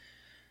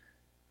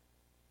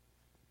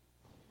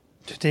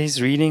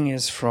Today's reading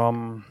is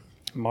from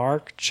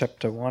Mark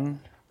chapter 1,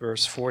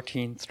 verse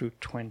 14 through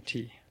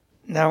 20.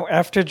 Now,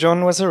 after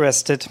John was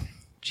arrested,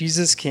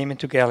 Jesus came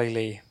into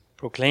Galilee,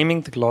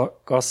 proclaiming the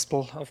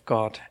gospel of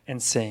God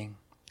and saying,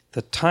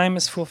 "The time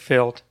is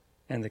fulfilled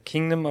and the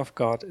kingdom of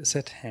God is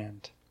at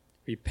hand.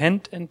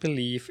 Repent and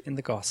believe in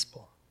the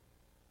gospel."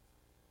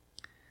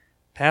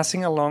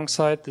 Passing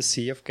alongside the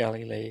Sea of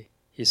Galilee,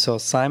 he saw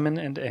Simon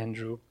and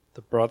Andrew,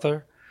 the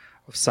brother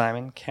of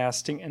Simon,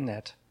 casting a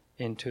net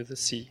into the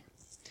sea,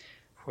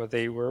 for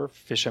they were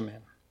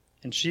fishermen.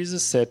 And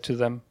Jesus said to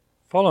them,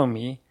 "Follow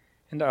me,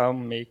 and I'll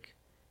make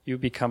you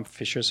become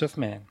fishers of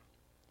men."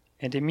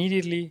 And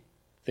immediately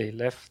they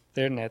left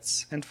their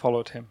nets and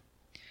followed him.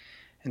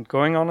 And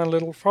going on a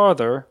little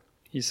farther,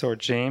 he saw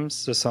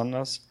James, the son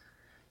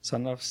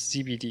of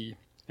Zebedee,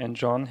 and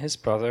John his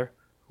brother,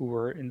 who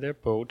were in their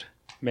boat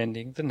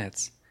mending the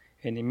nets.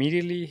 And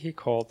immediately he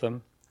called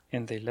them,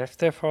 and they left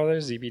their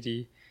father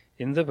Zebedee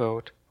in the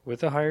boat with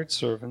the hired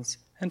servants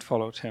and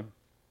followed him.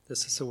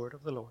 This is the word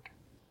of the Lord.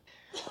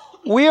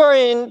 We are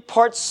in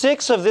part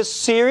 6 of this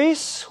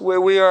series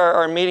where we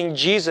are meeting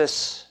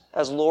Jesus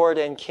as Lord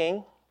and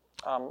King,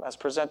 as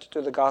presented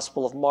through the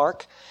Gospel of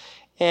Mark.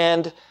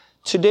 And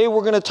today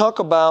we're going to talk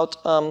about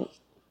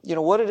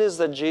what it is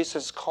that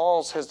Jesus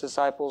calls his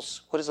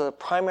disciples. What is the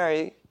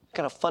primary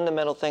kind of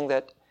fundamental thing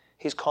that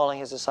he's calling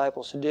his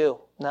disciples to do?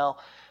 Now,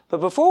 but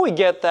before we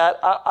get that,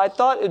 I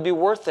thought it'd be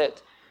worth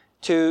it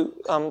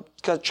to kind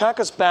of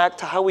track us back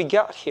to how we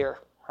got here,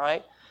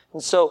 right?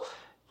 And so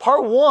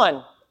part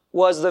 1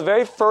 was the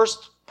very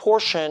first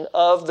portion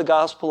of the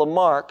Gospel of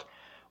Mark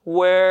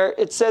where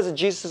it says that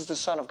Jesus is the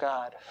Son of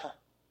God.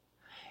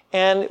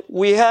 And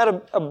we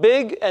had a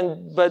big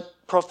but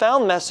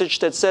profound message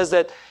that says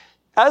that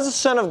as the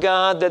Son of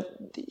God, that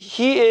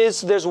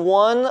there's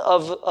one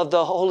of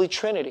the Holy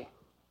Trinity.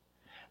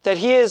 That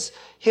he is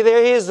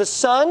the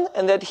Son,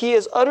 and that he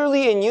is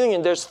utterly in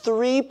union. There's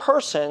 3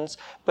 persons,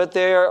 but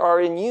they are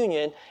in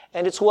union.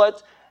 And it's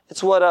what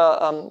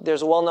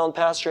there's a well-known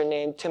pastor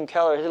named Tim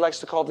Keller. He likes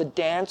to call the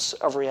dance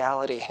of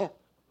reality.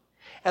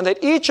 And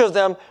that each of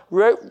them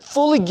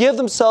fully give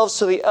themselves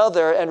to the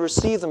other and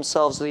receive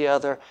themselves to the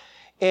other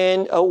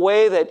in a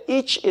way that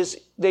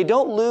they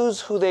don't lose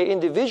who they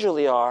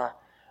individually are,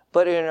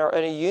 but in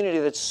a unity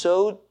that's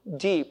so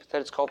deep that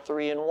it's called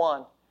 3 in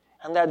 1.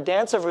 And that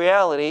dance of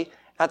reality,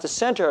 at the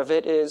center of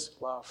it is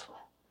love.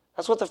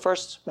 That's what the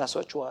first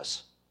message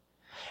was.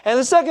 And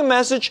the second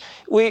message,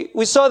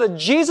 we saw that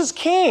Jesus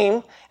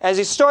came, as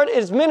he started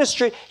his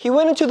ministry, he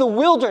went into the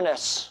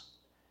wilderness.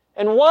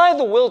 And why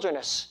the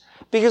wilderness?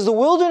 Because the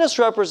wilderness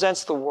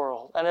represents the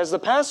world. And as the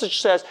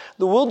passage says,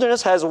 the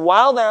wilderness has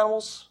wild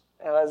animals,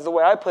 and as the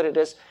way I put it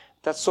is,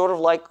 that's sort of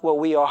like what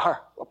we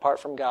are apart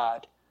from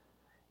God.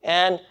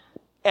 And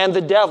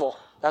the devil,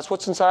 that's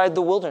what's inside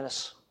the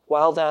wilderness,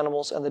 wild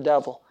animals and the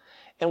devil.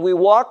 And we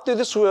walk through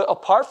this world,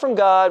 apart from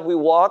God, we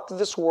walk through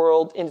this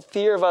world in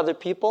fear of other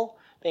people,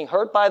 being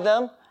hurt by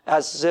them,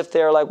 as if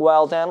they're like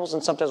wild animals,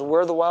 and sometimes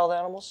we're the wild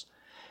animals,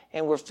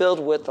 and we're filled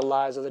with the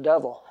lies of the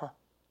devil.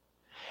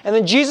 And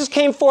then Jesus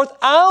came forth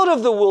out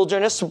of the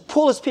wilderness to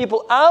pull his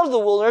people out of the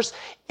wilderness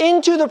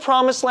into the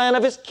promised land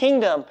of his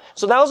kingdom.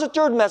 So that was the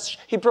third message.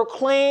 He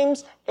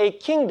proclaims a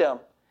kingdom.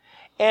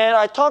 And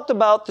I talked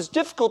about this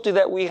difficulty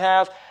that we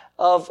have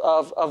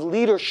of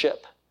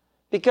leadership.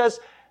 Because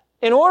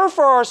in order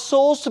for our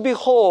souls to be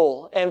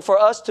whole and for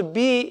us to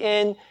be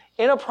in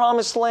a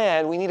promised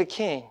land, we need a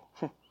king.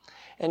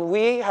 And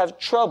we have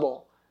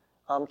trouble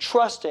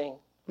trusting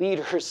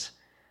leaders.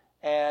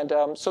 And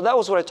so that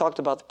was what I talked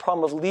about, the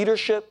problem of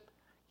leadership,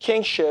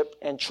 kingship,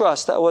 and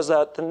trust. That was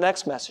the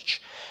next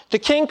message. The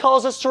king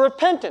calls us to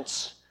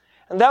repentance.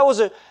 And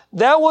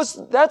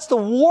that's the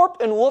warp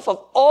and woof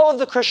of all of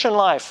the Christian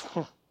life.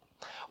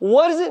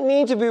 What does it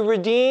mean to be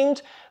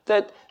redeemed?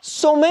 That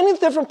so many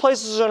different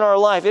places in our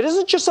life, it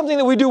isn't just something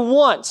that we do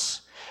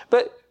once,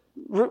 but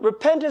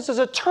repentance is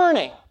a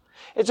turning.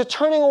 It's a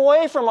turning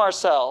away from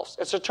ourselves.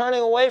 It's a turning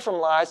away from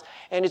lies,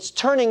 and it's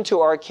turning to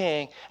our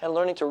King and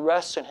learning to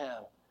rest in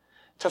him,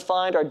 to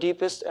find our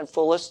deepest and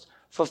fullest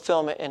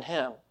fulfillment in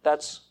him.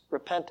 That's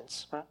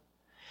repentance. Right?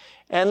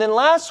 And then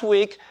last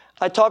week,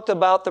 I talked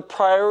about the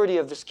priority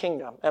of this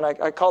kingdom, and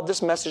I called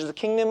this message the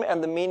kingdom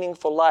and the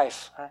meaningful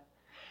life. Right?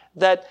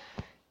 That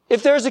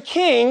if there's a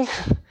king,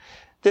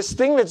 this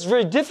thing that's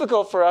very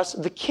difficult for us,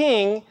 the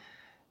king,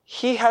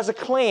 he has a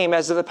claim,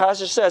 as the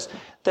passage says,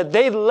 that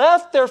they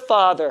left their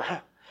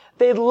father.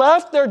 They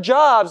left their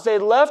jobs. They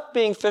left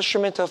being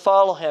fishermen to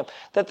follow him.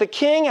 That the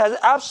king has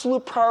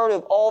absolute priority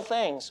of all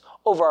things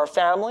over our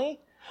family,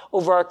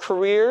 over our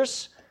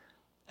careers,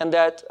 and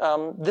that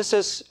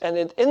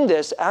in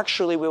this,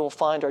 actually, we will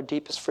find our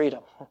deepest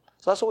freedom.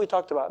 So that's what we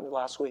talked about in the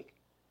last week.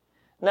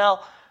 Now,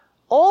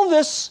 all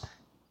this,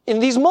 in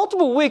these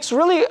multiple weeks,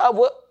 really,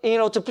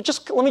 let me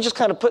just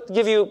kind of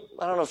give you,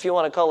 I don't know if you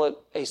want to call it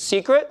a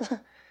secret.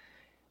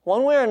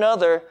 One way or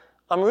another,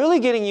 I'm really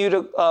getting you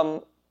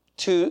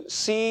to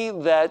see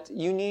that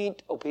you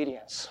need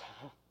obedience.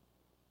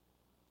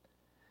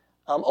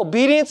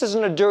 Obedience is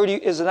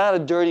not a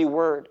dirty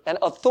word. And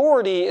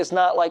authority is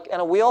not like,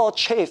 and we all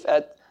chafe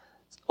at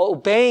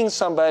obeying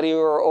somebody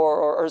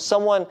or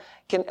someone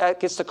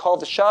gets to call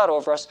the shot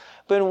over us.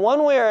 But in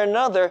one way or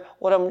another,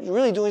 what I'm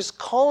really doing is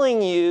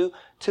calling you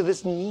to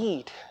this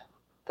need.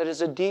 That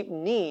is a deep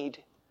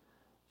need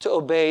to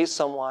obey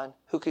someone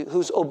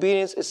whose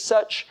obedience is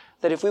such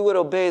that if we would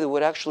obey, they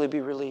would actually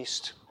be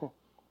released.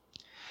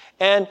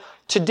 And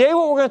today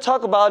what we're going to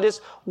talk about is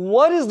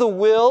what is the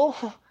will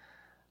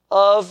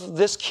of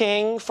this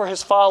king for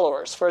his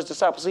followers, for his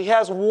disciples. He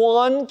has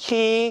one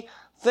key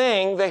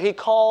thing that he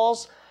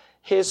calls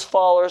his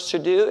followers to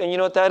do. And you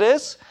know what that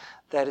is?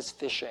 That is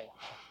fishing.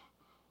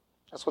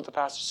 That's what the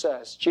passage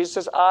says. Jesus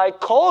says, I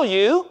call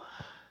you,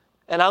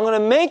 and I'm going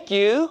to make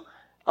you,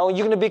 and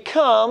you're going to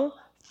become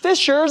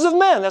fishers of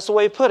men. That's the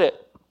way he put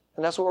it.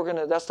 And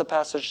that's the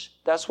passage,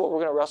 that's what we're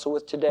going to wrestle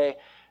with today.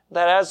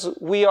 That as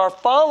we are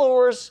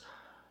followers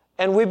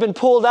and we've been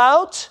pulled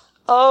out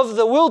of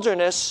the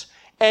wilderness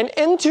and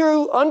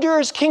under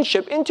his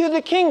kingship, into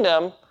the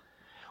kingdom,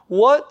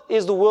 what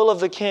is the will of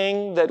the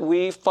king that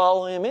we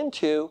follow him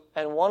into?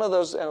 And one of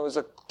those, and it was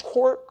a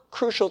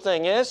crucial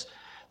thing, is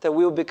that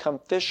we will become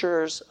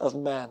fishers of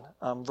men.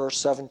 Verse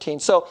 17.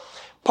 So,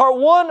 part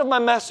one of my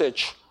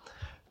message,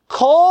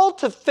 called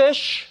to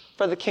fish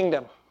for the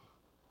kingdom.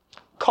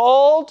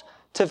 Called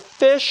to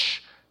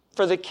fish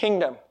for the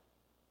kingdom.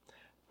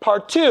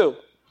 Part two,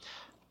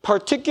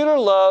 particular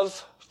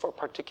love for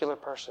particular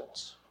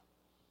persons.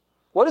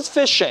 What is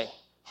fishing?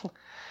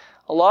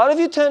 A lot of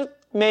you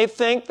may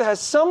think that has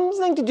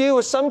something to do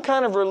with some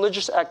kind of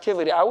religious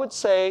activity. I would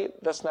say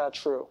that's not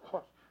true.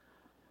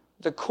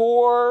 The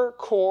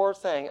core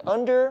thing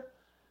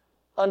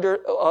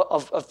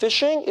of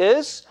fishing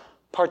is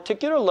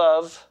particular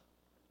love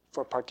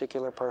for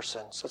particular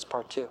persons. That's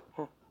part two.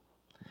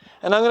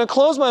 And I'm going to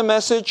close my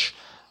message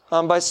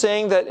by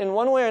saying that in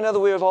one way or another,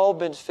 we have all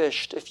been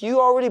fished. If you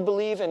already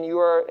believe and you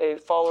are a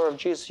follower of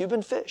Jesus, you've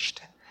been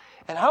fished.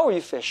 And how were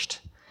you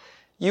fished?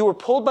 You were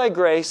pulled by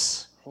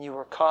grace and you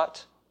were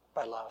caught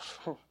by love.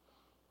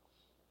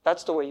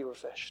 That's the way you were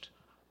fished.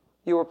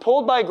 You were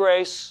pulled by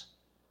grace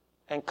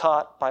and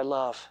caught by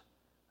love.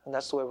 And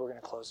that's the way we're going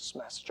to close this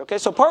message. Okay,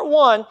 so part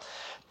one,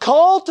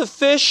 called to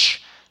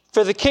fish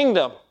for the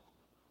kingdom.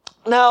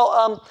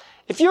 Now,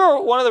 if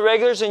you're one of the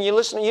regulars and you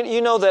listen,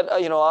 you know that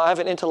I have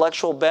an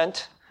intellectual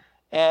bent,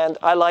 and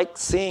I like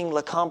seeing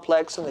the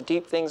complex and the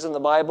deep things in the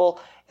Bible.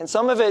 And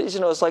some of it,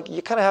 it's like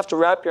you kind of have to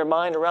wrap your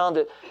mind around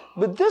it.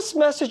 But this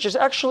message is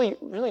actually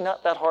really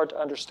not that hard to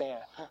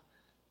understand.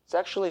 It's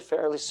actually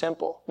fairly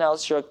simple. Now,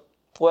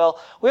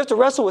 we have to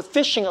wrestle with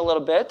fishing a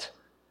little bit.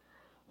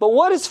 But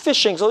what is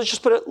fishing? So let's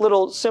just put it a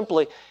little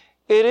simply.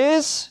 It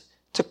is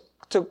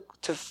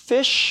to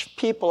fish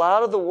people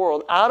out of the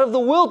world, out of the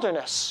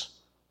wilderness,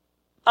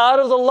 out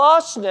of the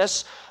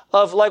lostness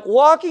of like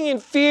walking in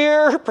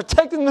fear,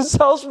 protecting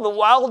themselves from the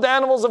wild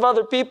animals of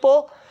other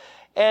people,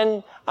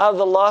 and out of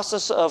the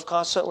lostness of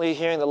constantly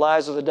hearing the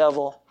lies of the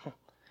devil.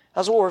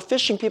 That's what we're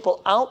fishing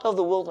people out of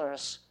the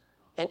wilderness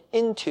and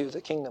into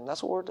the kingdom.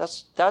 That's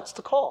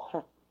the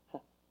call.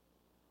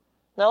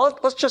 Now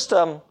let's just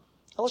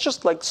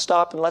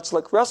stop and let's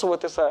wrestle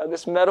with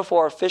this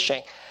metaphor of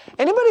fishing.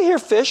 Anybody here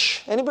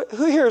fish? Anybody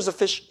who here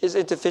is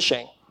into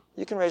fishing?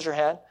 You can raise your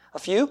hand. A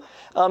few.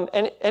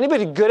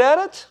 Anybody good at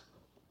it?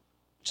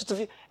 Just a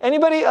few.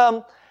 Anybody?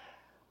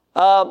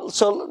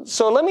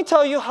 So let me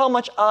tell you how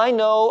much I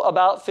know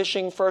about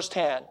fishing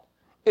firsthand.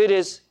 It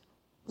is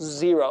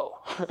 0.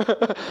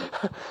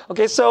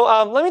 Okay, so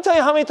let me tell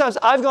you how many times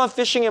I've gone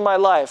fishing in my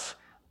life.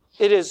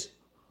 It is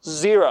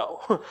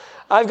 0.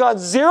 I've gone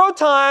 0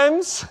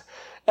 times,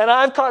 and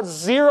I've caught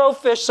 0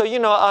 fish. So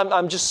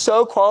I'm just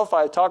so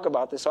qualified to talk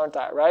about this, aren't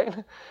I? Right?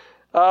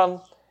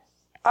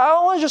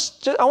 I want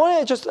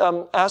to just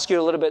ask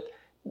you a little bit.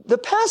 The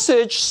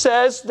passage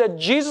says that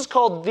Jesus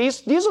called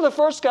these are the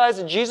first guys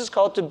that Jesus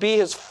called to be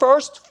his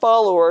first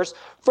followers,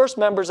 first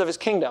members of his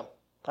kingdom,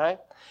 right?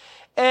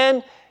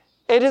 And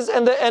it is,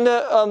 the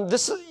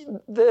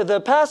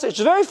passage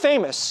is very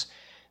famous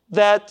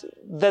that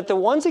the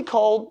ones he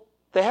called,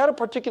 they had a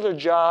particular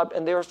job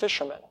and they were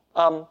fishermen.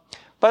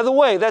 By the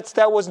way,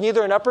 that was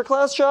neither an upper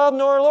class job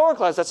nor a lower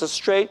class. That's a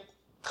straight,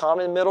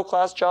 common middle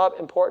class job,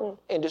 important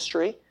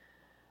industry.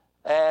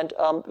 And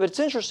but it's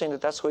interesting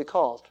that that's who he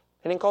called.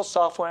 He didn't call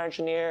software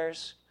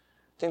engineers.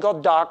 Didn't call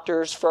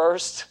doctors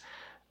first,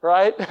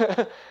 right?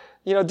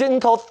 Didn't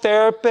call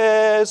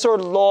therapists or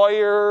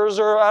lawyers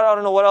or I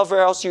don't know what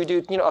else you do.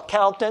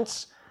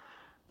 Accountants.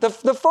 The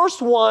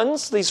first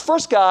ones, these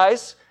first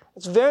guys,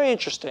 it's very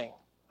interesting.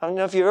 I don't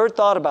know if you've ever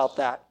thought about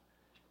that.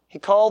 He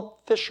called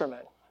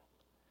fishermen.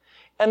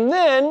 And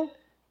then,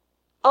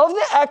 of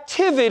the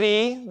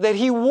activity that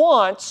he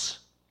wants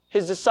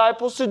his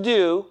disciples to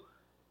do,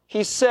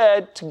 he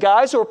said to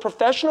guys who are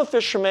professional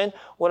fishermen,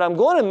 what I'm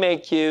going to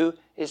make you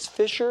is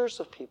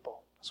fishers of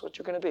people. That's what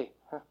you're going to be.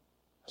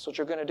 That's what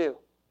you're going to do.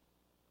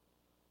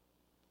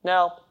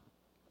 Now,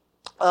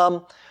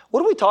 what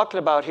are we talking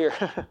about here?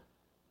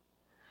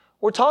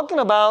 We're talking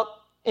about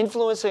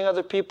influencing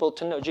other people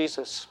to know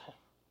Jesus.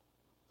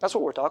 That's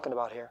what we're talking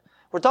about here.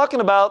 We're talking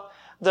about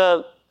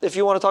if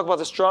you want to talk about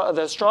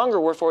the stronger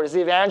word for it, is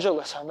the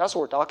evangelism. That's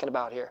what we're talking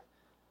about here.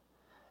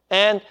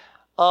 And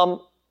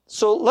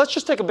so let's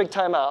just take a big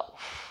time out,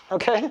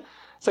 okay?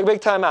 It's like a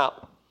big time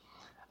out.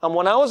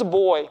 When I was a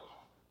boy,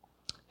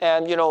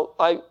 and,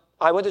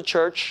 I went to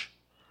church.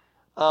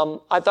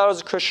 I thought I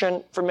was a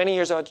Christian. For many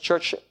years I went to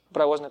church,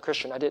 but I wasn't a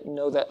Christian. I didn't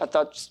know that. I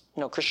thought,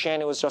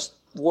 Christianity was just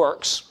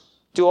works.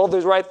 Do all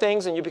those right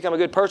things and you become a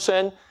good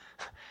person,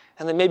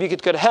 and then maybe you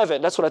could go to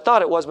heaven. That's what I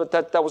thought it was, but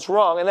that was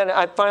wrong. And then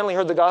I finally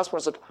heard the gospel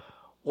and said,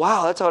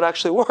 wow, that's how it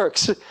actually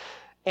works.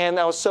 And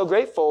I was so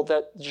grateful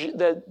that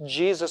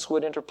Jesus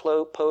would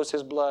interpose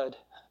his blood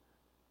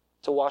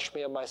to wash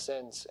me of my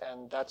sins.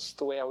 And that's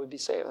the way I would be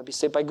saved. I'd be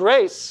saved by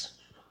grace.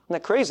 Isn't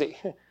that crazy?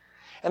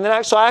 And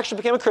then so I actually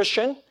became a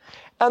Christian.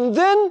 But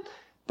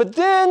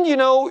then,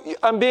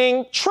 I'm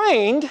being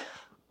trained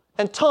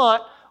and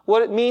taught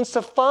what it means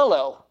to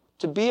follow,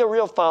 to be a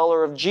real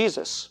follower of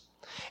Jesus.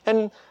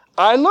 And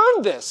I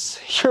learned this.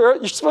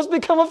 You're supposed to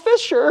become a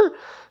fisher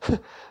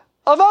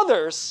of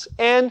others.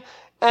 And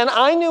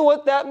I knew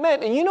what that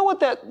meant. And you know what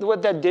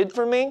that did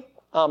for me?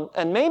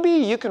 And maybe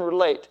you can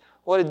relate.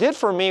 What it did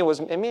for me was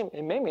it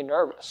made me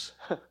nervous.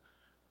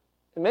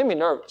 It made me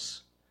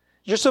nervous.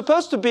 You're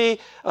supposed to be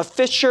a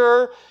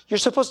fisher. You're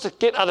supposed to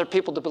get other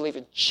people to believe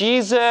in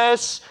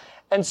Jesus.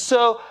 And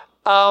so,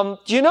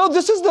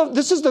 this is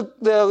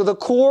the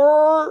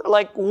core,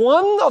 like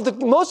one of the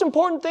most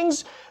important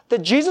things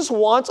that Jesus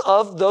wants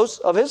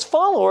of his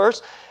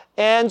followers.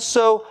 And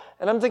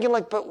I'm thinking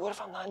like, but what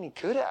if I'm not any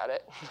good at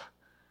it?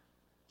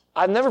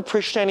 I've never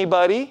preached to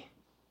anybody.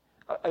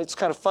 It's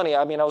kind of funny.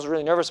 I was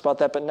really nervous about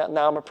that, but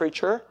now I'm a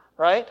preacher,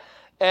 right?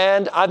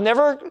 And I've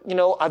never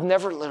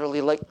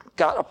literally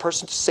got a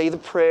person to say the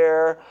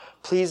prayer,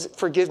 please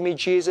forgive me,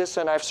 Jesus,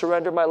 and I've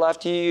surrendered my life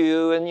to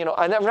you. And,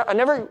 I never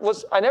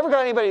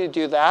got anybody to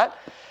do that.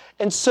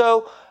 And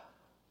so,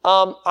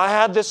 I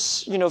had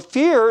this,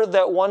 fear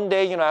that one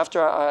day,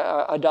 after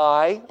I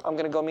die, I'm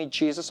going to go meet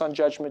Jesus on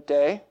Judgment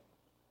Day.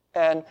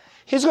 And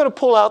he's going to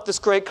pull out this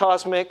great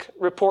cosmic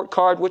report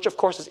card, which of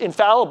course is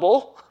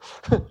infallible,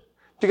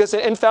 because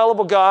an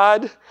infallible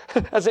God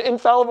has an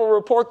infallible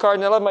report card,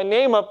 and I'll have my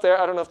name up there.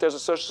 I don't know if there's a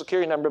social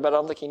security number, but I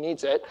don't think he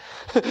needs it.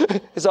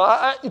 So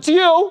it's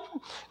you.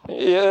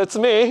 Yeah, it's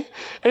me.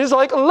 And he's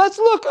like, let's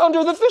look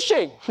under the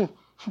fishing.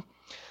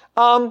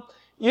 You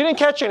didn't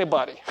catch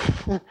anybody.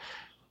 What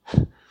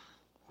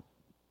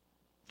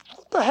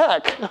the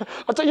heck?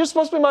 I thought you're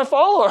supposed to be my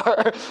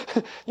follower.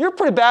 You're a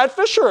pretty bad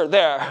fisher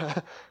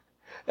there.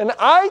 And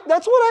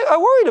that's what I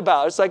worried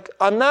about. It's like,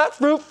 I'm not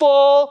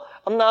fruitful.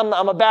 I'm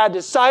a bad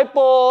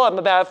disciple. I'm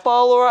a bad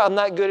follower. I'm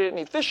not good at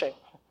any fishing.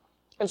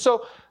 And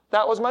so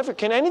that was my fear.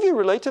 Can any of you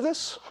relate to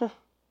this? Any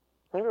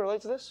of you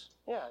relate to this?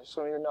 Yeah,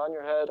 so you're nodding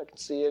your head. I can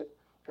see it.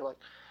 You're like,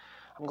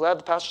 I'm glad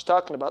the pastor's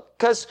talking about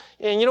it.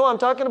 And you know why I'm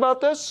talking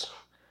about this?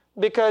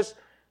 Because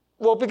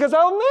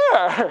I'm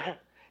there.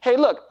 Hey,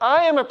 look,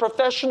 I am a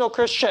professional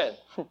Christian.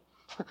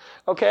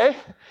 Okay?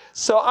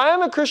 So I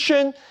am a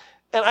Christian,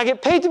 and I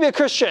get paid to be a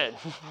Christian.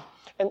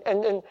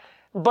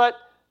 But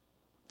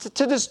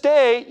to this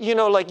day, you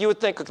would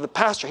think, the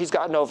pastor, he's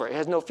gotten over it. He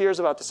has no fears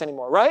about this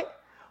anymore, right?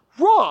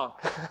 Wrong.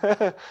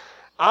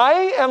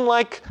 I am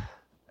like,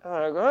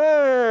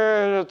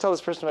 tell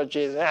this person about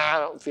Jesus. I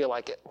don't feel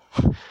like it.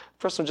 The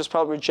person will just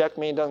probably reject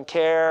me and doesn't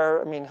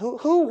care.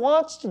 Who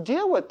wants to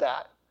deal with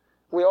that?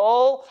 We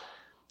all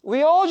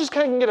just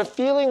kind of get a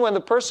feeling when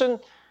the person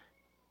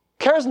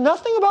cares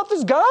nothing about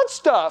this God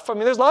stuff.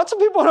 There's lots of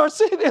people in our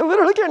city, they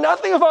literally care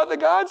nothing about the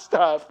God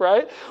stuff,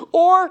 right?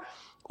 Or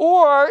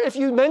if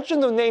you mention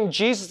the name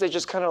Jesus, they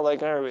just kind of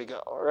like, there we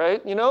go,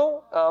 right?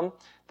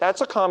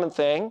 That's a common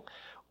thing.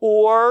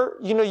 Or,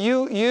 you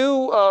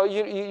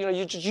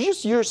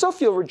yourself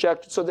feel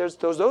rejected, so there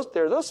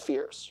are those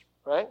fears,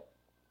 right?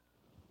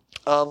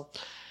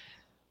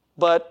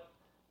 But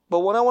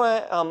what I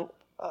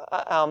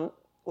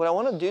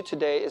want to do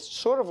today is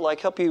sort of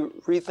like help you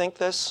rethink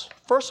this.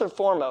 First and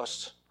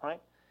foremost, right?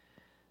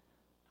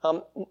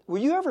 Were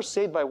you ever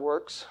saved by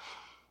works?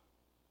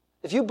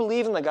 If you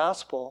believe in the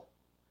gospel,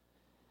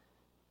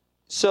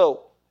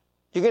 so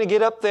you're going to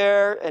get up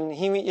there and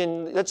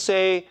let's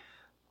say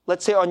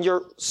on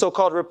your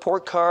so-called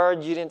report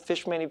card, you didn't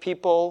fish many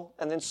people,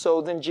 and then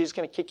Jesus is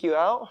going to kick you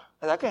out?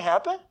 Is that going to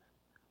happen?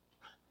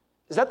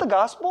 Is that the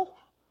gospel?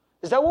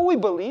 Is that what we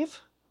believe?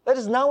 That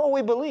is not what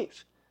we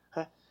believe.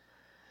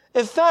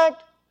 In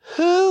fact,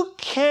 who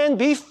can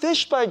be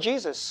fished by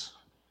Jesus?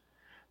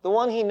 The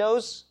one he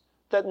knows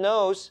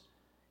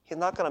he's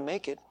not going to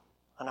make it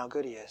on how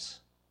good he is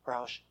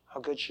or how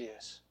good she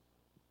is.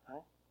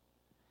 Right?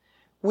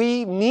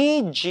 We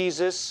need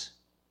Jesus.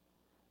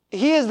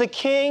 He is the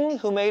King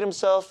who made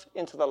himself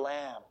into the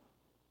Lamb.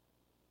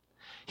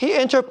 He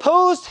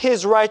interposed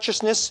his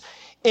righteousness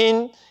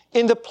in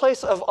the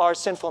place of our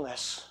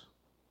sinfulness.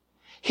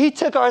 He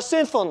took our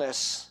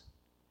sinfulness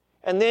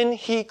and then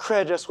he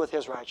credited us with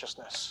his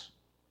righteousness.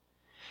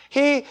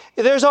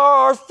 There's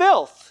our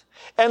filth.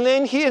 And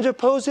then he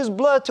interposed his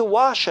blood to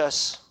wash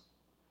us.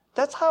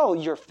 That's how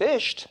you're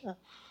fished.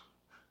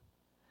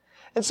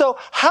 And so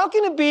how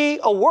can it be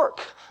a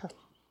work?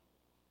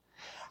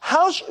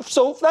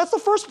 So that's the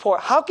first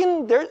point.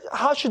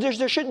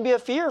 There shouldn't be a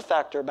fear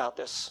factor about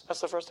this.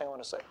 That's the first thing I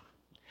want to say.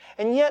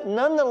 And yet,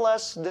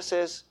 nonetheless, this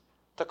is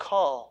the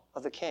call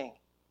of the king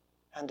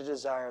and the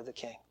desire of the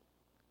king.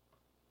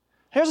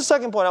 Here's the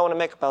second point I want to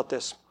make about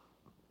this.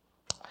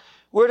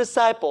 We're a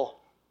disciple.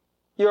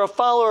 You're a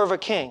follower of a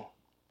king.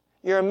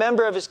 You're a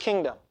member of his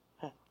kingdom.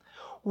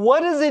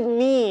 What does it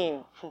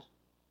mean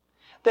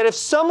that if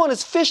someone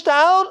is fished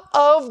out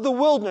of the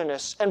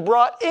wilderness and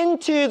brought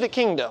into the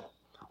kingdom,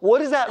 what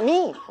does that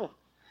mean?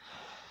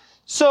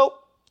 So,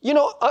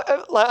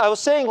 I was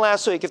saying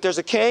last week, if there's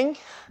a king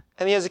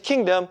and he has a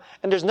kingdom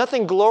and there's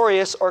nothing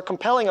glorious or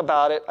compelling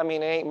about it, it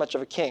ain't much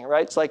of a king,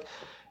 right? It's like,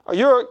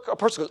 a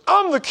person goes,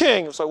 I'm the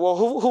king. It's like, well,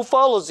 who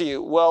follows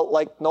you? Well,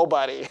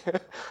 nobody.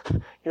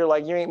 You're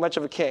like, you ain't much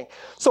of a king.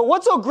 So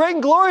what's so great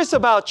and glorious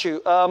about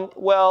you?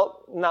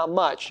 Well, not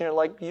much. You're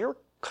like, you're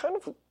kind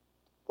of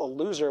a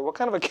loser. What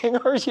kind of a king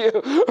are you?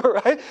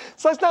 Right?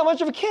 So that's not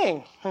much of a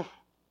king.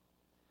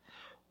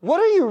 What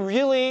are you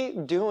really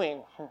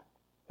doing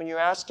when you're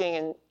asking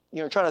and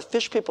you're trying to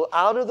fish people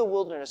out of the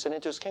wilderness and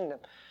into his kingdom?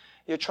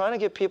 You're trying to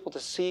get people to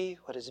see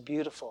what is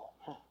beautiful,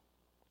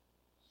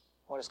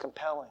 what is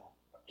compelling,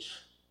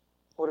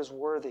 what is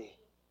worthy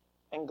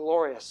and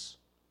glorious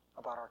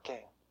about our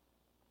king.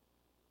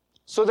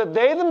 So that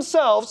they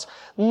themselves,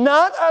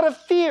 not out of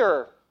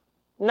fear,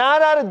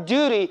 not out of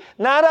duty,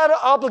 not out of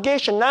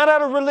obligation, not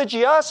out of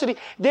religiosity,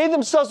 they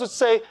themselves would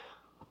say,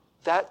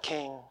 that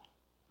king,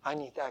 I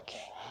need that king.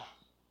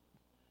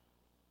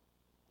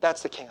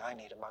 That's the king I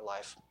need in my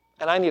life.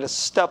 And I need to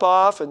step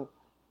off and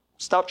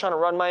stop trying to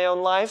run my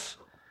own life,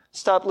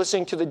 stop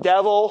listening to the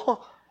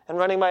devil and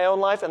running my own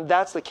life, and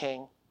that's the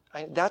king.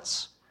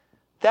 That's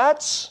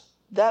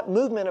that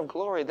movement of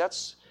glory.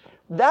 That's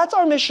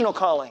our missional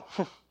calling.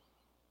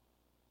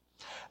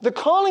 The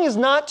calling is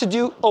not to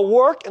do a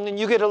work and then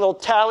you get a little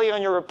tally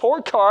on your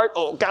report card.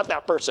 Oh, got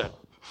that person.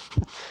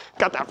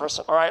 Got that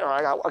person. All right,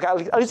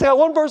 at least I got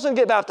one person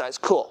to get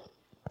baptized. Cool.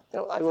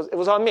 It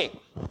was on me.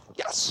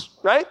 Yes,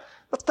 right?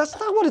 That's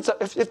not what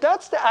it's. If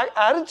that's the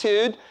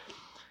attitude,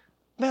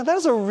 man, that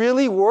is a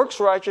really works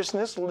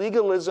righteousness,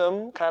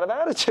 legalism kind of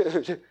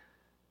attitude.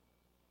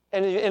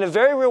 And in a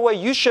very real way,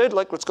 you should,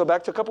 let's go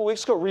back to a couple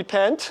weeks ago,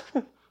 repent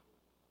and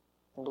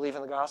believe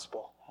in the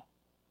gospel.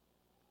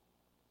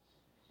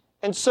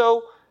 And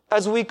so,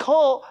 as we're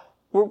called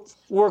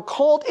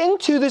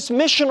into this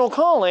missional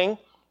calling,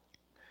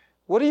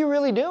 what are you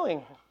really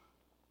doing?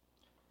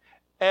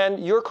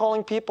 And you're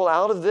calling people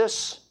out of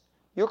this.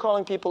 You're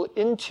calling people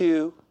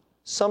into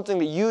something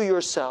that you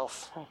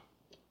yourself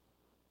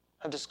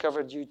have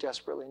discovered you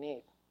desperately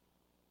need.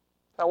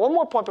 Now, one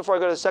more point before I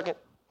go to the second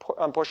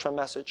portion of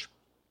my message.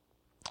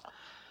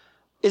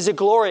 Is it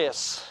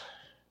glorious?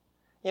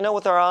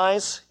 With our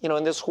eyes,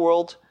 in this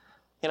world,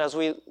 as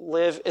we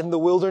live in the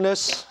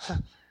wilderness,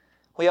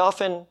 we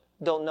often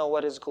don't know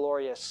what is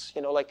glorious.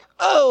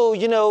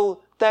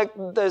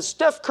 The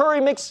Steph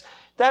Curry makes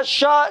that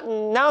shot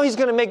and now he's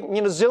going to make,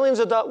 zillions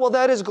of dollars. Well,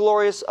 that is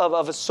glorious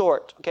of a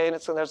sort, okay? And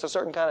there's a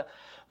certain kind of,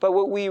 but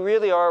what we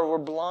really are, we're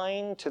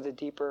blind to the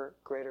deeper,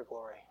 greater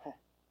glory.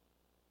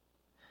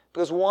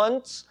 Because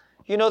once,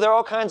 there are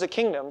all kinds of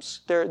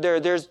kingdoms.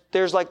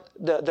 There's like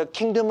the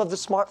kingdom of the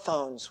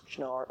smartphones, which,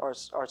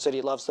 our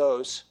city loves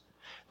those.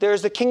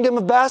 There's the kingdom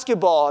of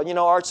basketball.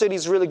 Our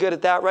city's really good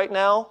at that right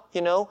now,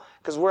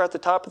 because we're at the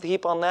top of the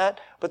heap on that.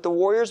 But the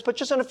Warriors,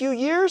 just in a few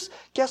years,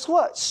 guess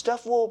what?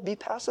 Stuff will be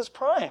past its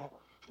prime.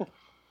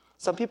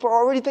 Some people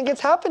already think it's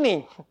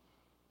happening.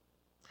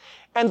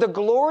 And the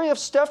glory of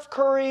Steph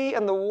Curry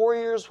and the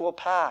Warriors will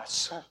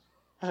pass.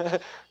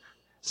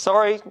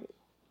 Sorry,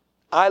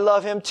 I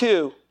love him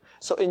too.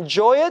 So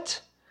enjoy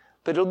it,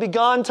 but it'll be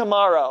gone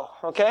tomorrow,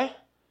 okay?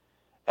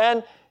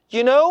 And,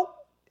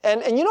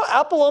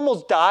 Apple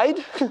almost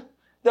died.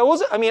 That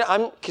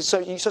wasn't,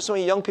 so some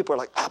young people are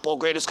like, Apple,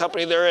 greatest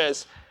company there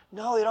is.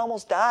 No, it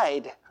almost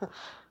died,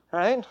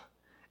 right?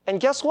 And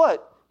guess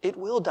what? It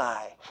will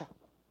die.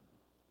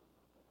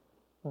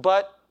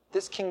 But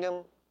this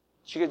kingdom,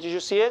 did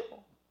you see it?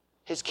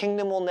 His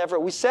kingdom will never,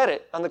 we said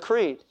it on the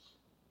creed,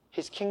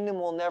 his kingdom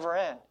will never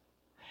end.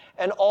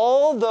 And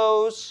all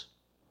those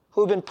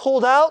who have been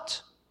pulled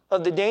out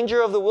of the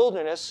danger of the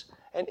wilderness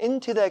and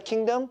into that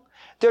kingdom,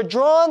 they're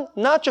drawn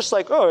not just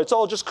like, oh, it's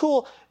all just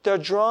cool. They're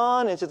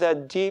drawn into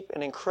that deep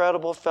and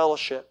incredible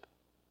fellowship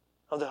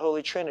of the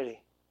Holy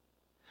Trinity,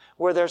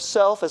 where their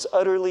self is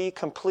utterly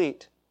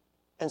complete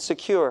and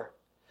secure,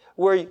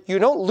 where you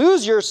don't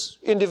lose your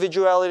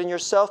individuality in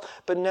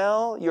yourself, but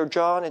now you're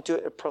drawn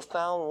into a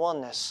profound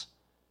oneness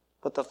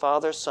with the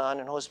Father, Son,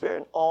 and Holy Spirit,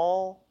 and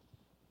all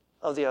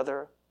of the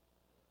other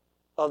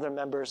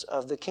members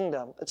of the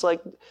kingdom. It's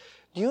like,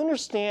 do you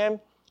understand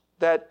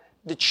that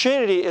the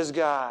Trinity is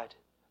God,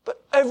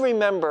 but every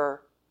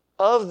member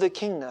of the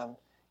kingdom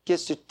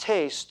gets to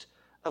taste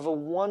of a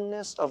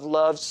oneness of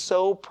love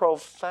so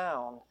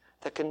profound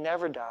that can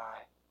never die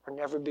or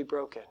never be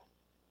broken.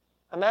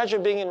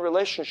 Imagine being in a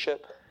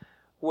relationship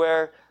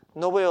where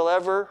nobody will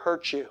ever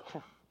hurt you.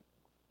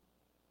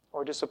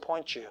 or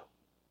disappoint you.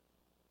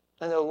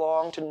 And they'll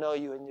long to know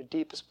you in your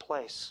deepest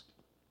place.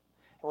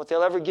 And what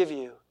they'll ever give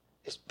you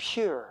is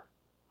pure,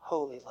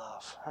 holy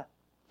love.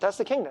 That's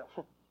the kingdom.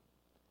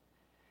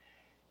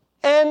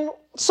 And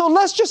so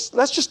let's just,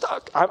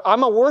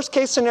 I'm a worst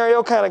case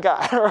scenario kind of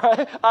guy,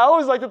 right? I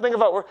always like to think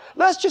about,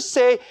 let's just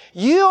say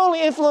you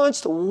only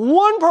influenced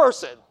one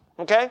person,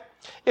 okay?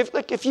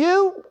 If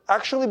you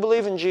actually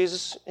believe in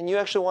Jesus and you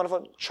actually want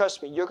to,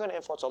 trust me, you're going to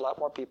influence a lot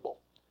more people.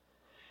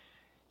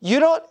 You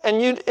don't,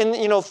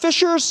 and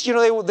fishers,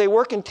 they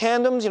work in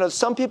tandems.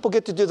 Some people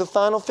get to do the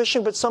final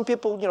fishing, but some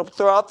people,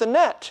 throw out the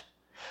net.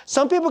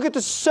 Some people get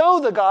to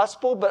sow the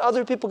gospel, but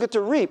other people get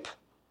to reap.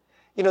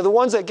 The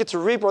ones that get to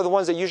reap are the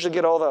ones that usually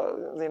get all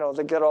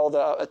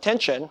the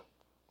attention.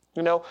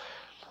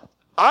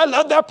 I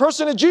love that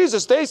person in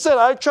Jesus. They said,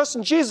 I trust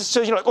in Jesus.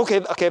 So,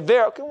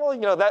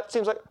 that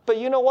seems like, but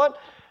you know what?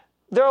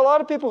 There are a lot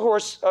of people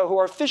who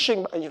are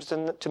fishing,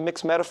 to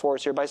mix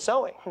metaphors here, by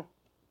sowing.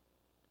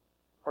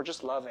 Or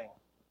just loving.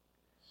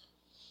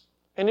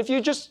 And if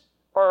you just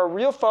are a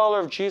real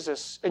follower of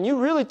Jesus, and you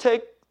really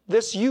take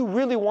this, you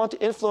really want to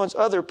influence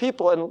other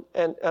people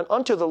and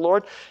unto the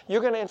Lord,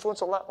 you're going to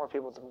influence a lot more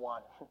people than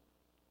one.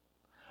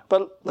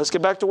 But let's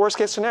get back to worst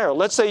case scenario.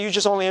 Let's say you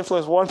just only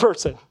influence one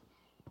person.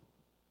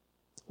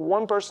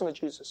 One person to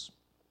Jesus.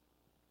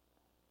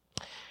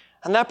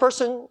 And that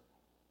person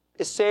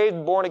is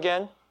saved, born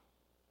again.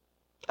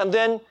 And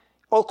then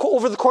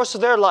over the course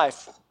of their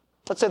life,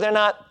 let's say they're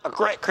not a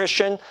great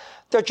Christian.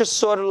 They're just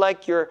sort of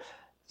like your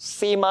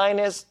C-,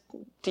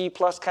 D+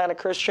 kind of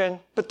Christian,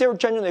 but they're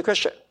genuinely a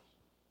Christian.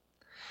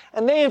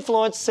 And they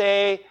influence,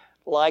 say,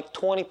 like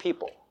 20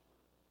 people.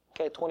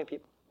 Okay, 20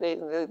 people. They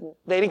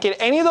didn't get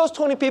any of those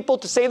 20 people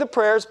to say the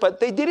prayers, but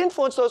they did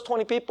influence those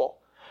 20 people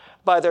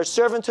by their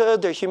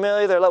servanthood, their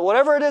humility, their love,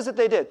 whatever it is that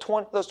they did,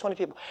 those 20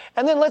 people.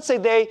 And then let's say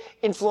they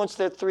influenced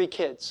their 3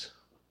 kids.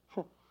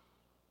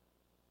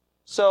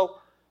 So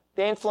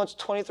they influenced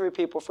 23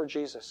 people for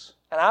Jesus.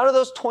 And out of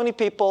those 20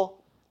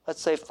 people,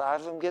 let's say 5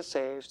 of them get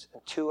saved,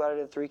 and 2 out of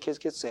the 3 kids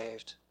get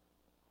saved.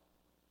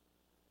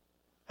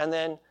 And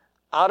then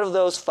out of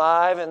those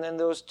 5, and then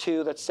those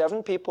 2, that's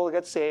 7 people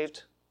get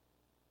saved.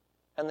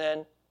 And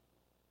then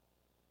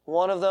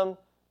one of them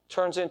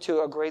turns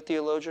into a great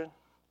theologian.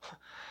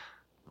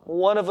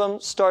 One of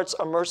them starts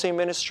a mercy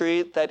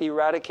ministry that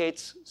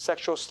eradicates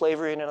sexual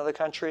slavery in another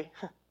country.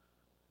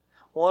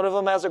 One of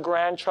them has a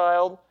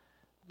grandchild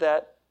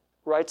that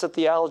writes a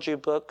theology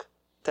book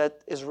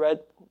that is read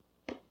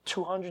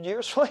 200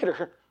 years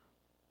later.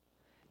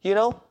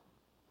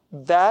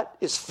 That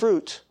is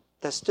fruit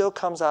that still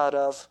comes out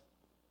of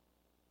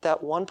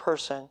that one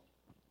person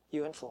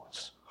you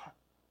influence.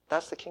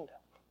 That's the kingdom.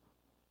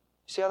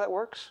 See how that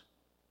works?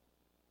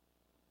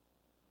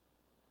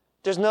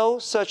 There's no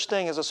such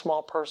thing as a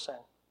small person.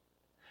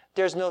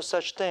 There's no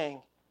such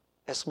thing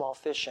as small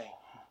fishing.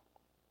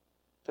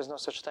 There's no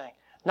such thing.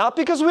 Not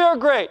because we are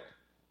great,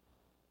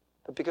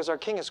 but because our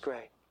King is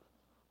great.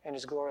 And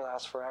His glory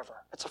lasts forever.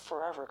 It's a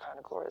forever kind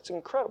of glory. It's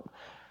incredible.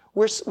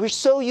 We're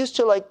so used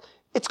to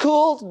it's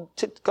cool,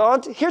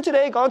 here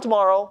today, gone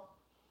tomorrow.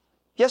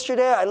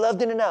 Yesterday, I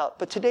loved In-N-Out.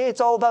 But today, it's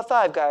all about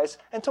Five Guys.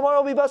 And tomorrow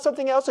will be about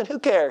something else, and who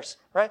cares,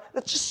 right?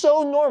 That's just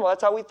so normal.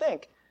 That's how we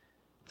think.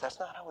 But that's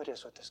not how it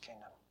is with this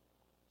kingdom.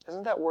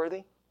 Isn't that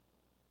worthy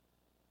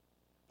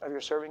of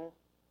your serving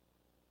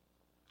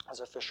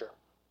as a fisher?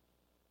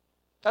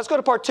 Let's go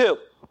to part 2.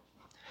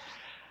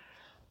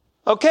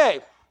 Okay,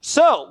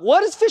 so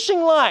what is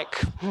fishing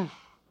like?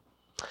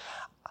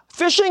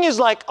 Fishing is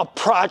like a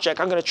project.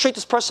 I'm going to treat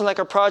this person like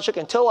a project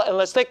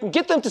unless they can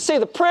get them to say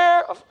the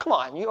prayer. Come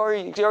on, you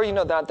already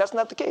know that. That's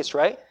not the case,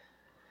 right?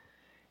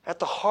 At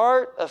the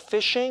heart of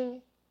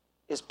fishing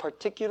is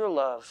particular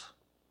love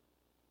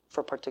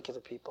for particular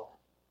people,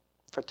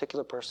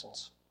 particular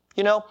persons.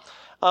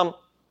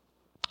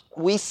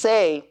 We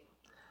say,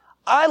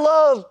 I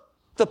love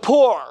the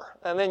poor.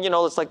 And then,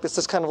 it's like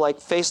this kind of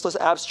like faceless,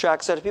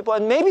 abstract set of people.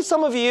 And maybe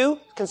some of you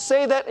can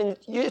say that, and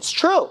it's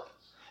true.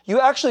 You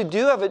actually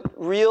do have a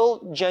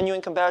real,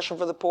 genuine compassion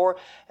for the poor,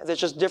 and that's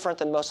just different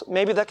than most.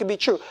 Maybe that could be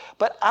true.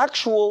 But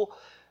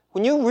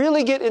when you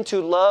really get into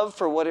love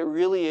for what it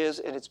really is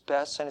in its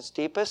best and its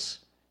deepest,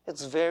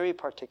 it's very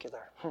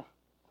particular. It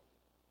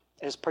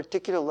is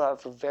particular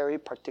love for very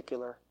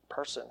particular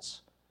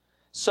persons.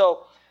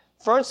 So,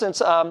 for instance,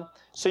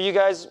 so you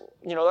guys,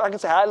 I can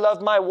say, I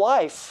love my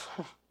wife.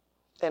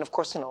 And of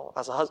course,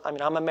 as a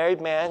husband, I'm a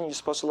married man, you're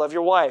supposed to love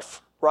your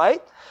wife,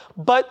 right?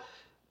 But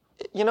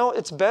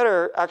it's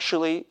better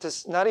actually to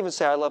not even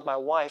say I love my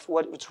wife.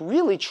 What's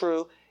really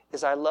true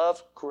is I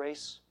love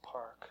Grace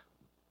Park,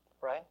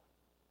 right?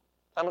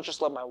 I don't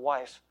just love my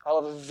wife. I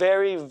love a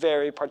very,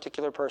 very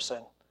particular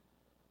person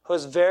who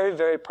has very,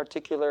 very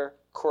particular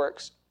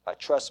quirks.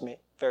 Trust me,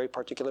 very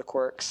particular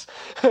quirks,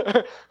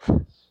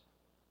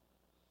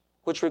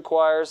 which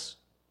requires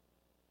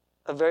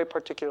a very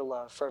particular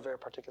love for a very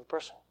particular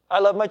person. I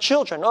love my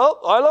children. Oh,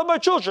 I love my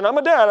children. I'm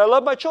a dad. I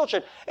love my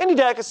children. Any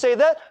dad can say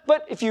that.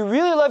 But if you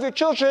really love your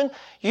children,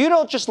 you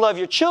don't just love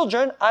your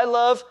children. I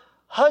love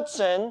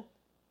Hudson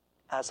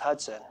as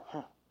Hudson.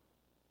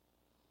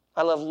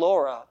 I love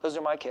Laura, those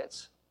are my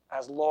kids,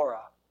 as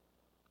Laura.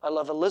 I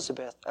love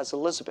Elizabeth as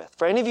Elizabeth.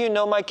 For any of you who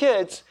know my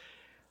kids,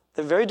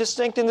 they're very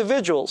distinct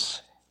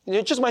individuals.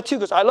 It's just my two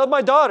girls. I love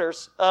my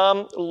daughters.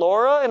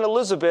 Laura and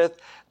Elizabeth,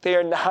 they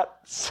are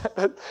not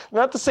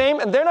the same,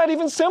 and they're not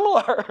even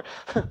similar.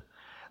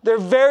 They're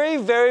very,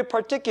 very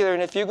particular.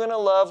 And if you're going to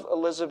love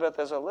Elizabeth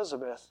as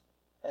Elizabeth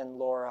and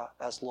Laura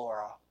as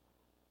Laura,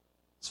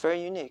 it's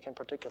very unique and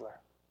particular.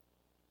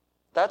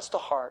 That's the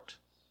heart.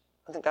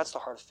 I think that's the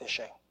heart of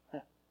fishing.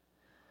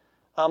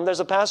 There's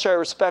a pastor I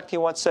respect. He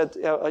once said,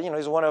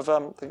 he's one of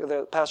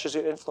the pastors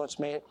who influenced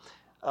me.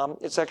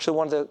 It's actually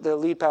one of the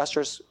lead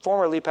pastors,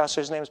 former lead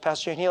pastor. His name is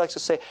Pastor, and he likes to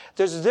say,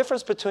 there's a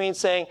difference between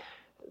saying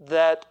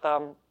that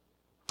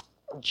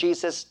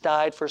Jesus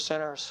died for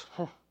sinners.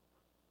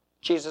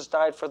 Jesus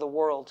died for the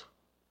world.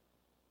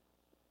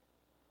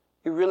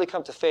 You really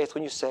come to faith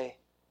when you say,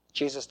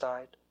 Jesus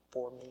died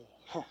for me.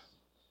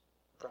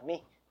 For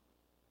me.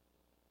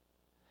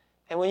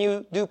 And when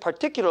you do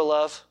particular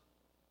love,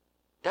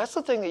 that's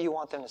the thing that you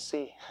want them to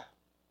see.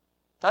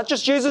 Not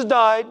just Jesus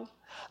died,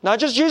 not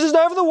just Jesus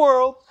died for the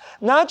world,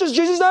 not just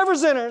Jesus died for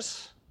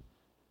sinners.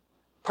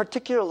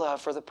 Particular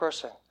love for the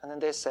person. And then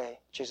they say,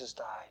 Jesus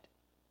died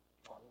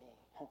for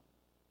me.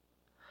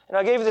 And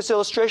I gave you this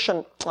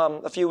illustration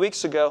a few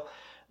weeks ago.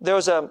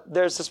 There's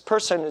this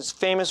person who's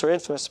famous or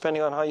infamous,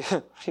 depending on how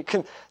you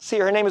can see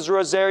her. Her name is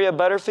Rosaria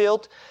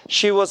Butterfield.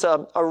 She was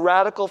a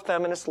radical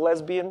feminist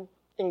lesbian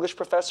English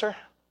professor.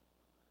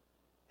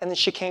 And then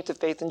she came to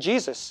faith in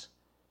Jesus.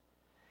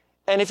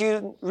 And if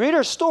you read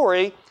her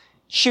story,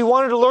 she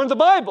wanted to learn the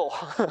Bible.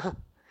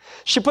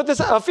 She put this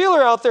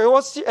feeler out there,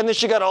 and then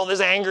she got all this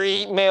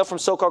angry mail from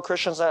so-called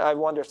Christians. I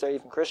wonder if they're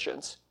even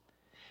Christians.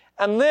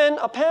 And then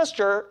a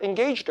pastor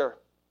engaged her,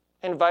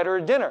 invited her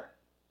to dinner.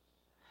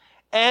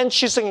 And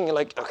she's thinking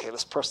like, okay,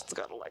 this person's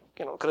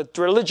gonna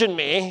religion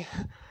me.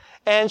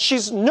 And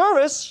she's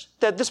nervous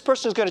that this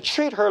person is going to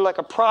treat her like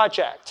a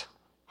project.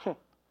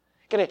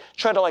 Going to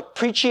try to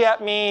preach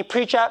at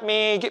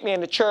me, get me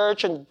into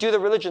church, and do the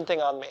religion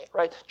thing on me,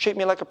 right? Treat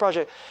me like a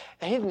project.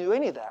 And he didn't do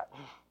any of that.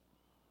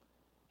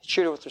 He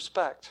treated her with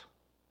respect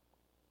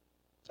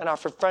and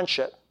offered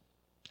friendship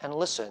and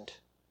listened.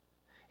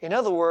 In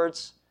other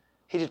words,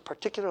 he did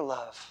particular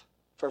love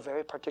for a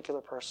very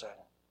particular person.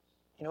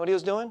 You know what he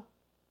was doing?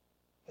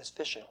 He was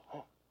fishing.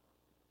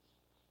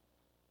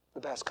 The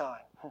best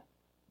kind.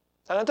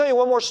 I'm going to tell you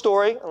one more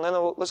story, and then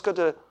let's go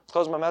to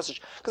close my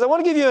message. Because I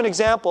want to give you an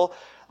example.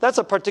 That's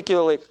a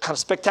particularly kind of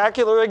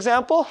spectacular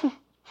example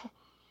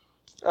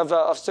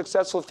of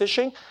successful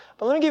fishing.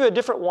 But let me give you a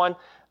different one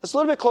that's a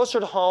little bit closer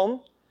to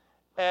home.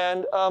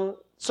 And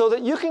so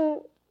that you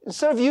can,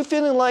 instead of you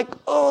feeling like,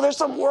 oh, there's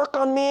some work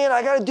on me and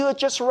I got to do it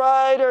just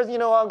right, or,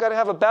 I've got to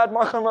have a bad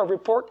mark on my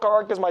report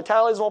card because my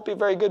tallies won't be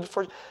very good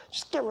before,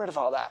 just get rid of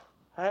all that,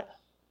 right?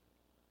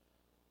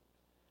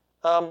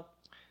 So I'm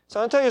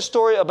going to tell you a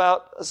story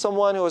about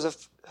someone who was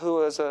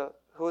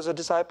a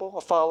disciple,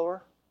 a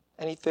follower,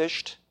 and he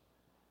fished.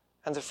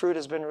 And the fruit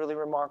has been really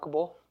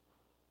remarkable.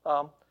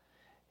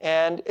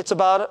 And it's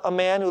about a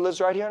man who lives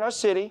right here in our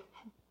city.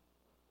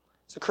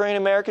 He's a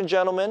Korean-American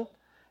gentleman.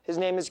 His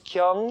name is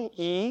Kyung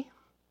Yi.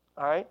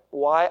 All right,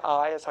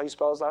 Y-I is how you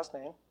spell his last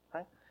name.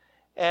 Right?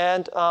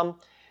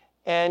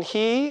 And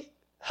he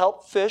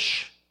helped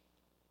fish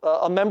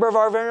a member of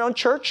our very own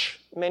church.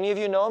 Many of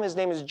you know him. His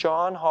name is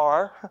John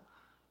Har.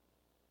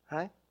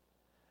 Right?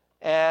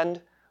 And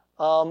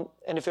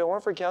if it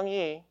weren't for Kyung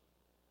Yi,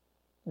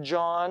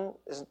 John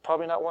is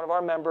probably not one of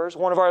our members,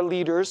 one of our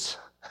leaders.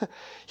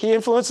 He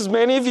influences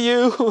many of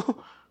you.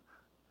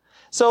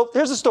 So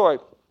here's the story.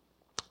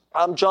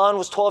 John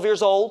was 12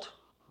 years old.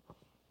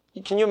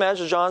 Can you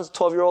imagine John's a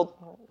 12-year-old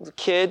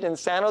kid in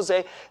San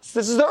Jose?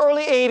 This is the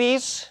early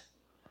 80s.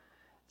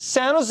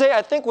 San Jose,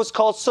 I think, was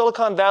called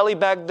Silicon Valley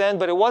back then,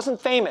 but it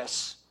wasn't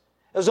famous.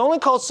 It was only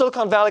called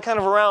Silicon Valley kind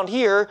of around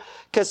here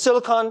because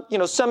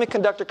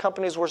semiconductor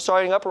companies were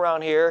starting up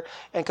around here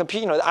and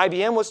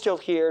IBM was still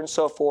here and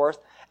so forth.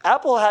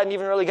 Apple hadn't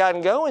even really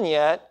gotten going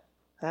yet,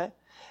 right?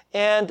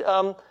 And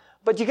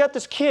but you got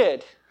this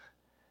kid.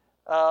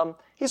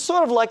 He's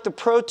sort of like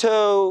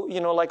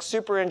the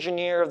super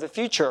engineer of the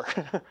future.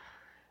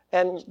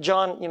 And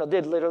John, he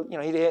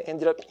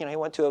ended up, he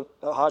went to a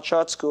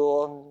hotshot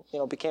school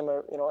and, became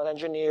an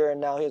engineer, and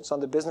now he's on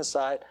the business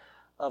side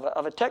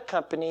of a tech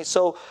company.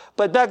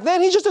 But back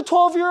then he's just a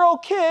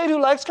 12-year-old kid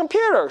who likes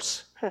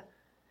computers.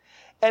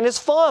 And his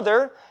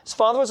father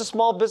was a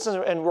small business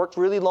and worked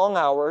really long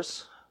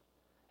hours.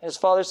 And his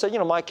father said,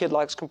 my kid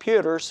likes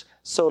computers,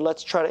 so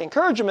let's try to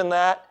encourage him in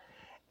that.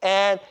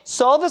 And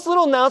saw this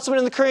little announcement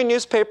in the Korean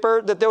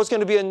newspaper that there was going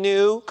to be a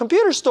new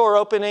computer store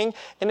opening,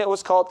 and it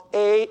was called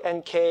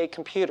A&K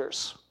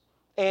Computers.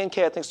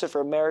 A&K, I think, stood for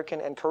American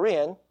and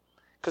Korean,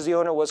 because the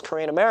owner was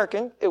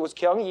Korean-American. It was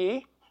Kyung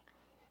Yi,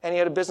 and he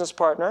had a business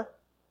partner.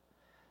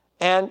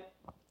 And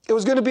it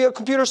was going to be a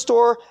computer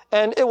store,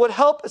 and it would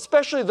help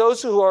especially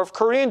those who are of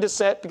Korean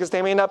descent, because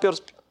they may not be able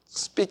to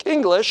speak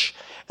English,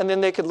 and then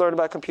they could learn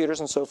about computers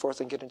and so forth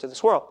and get into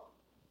this world.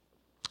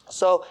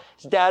 So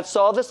his dad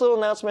saw this little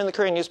announcement in the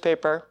Korean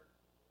newspaper,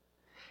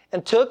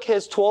 and took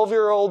his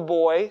 12-year-old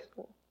boy,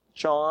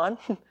 John,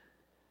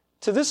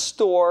 to this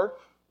store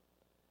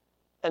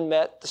and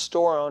met the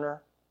store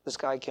owner, this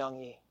guy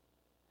Kyung-hee.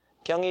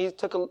 Kyung-hee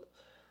took a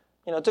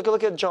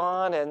look at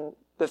John and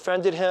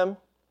befriended him.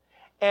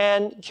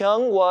 And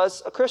Kyung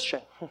was a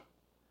Christian,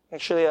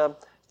 actually a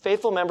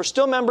faithful member,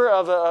 still member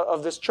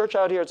of this church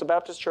out here. It's a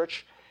Baptist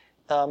church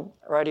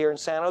right here in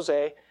San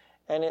Jose,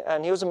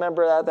 and he was a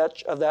member of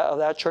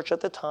that church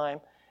at the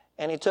time.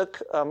 And he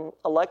took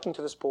a liking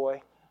to this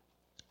boy,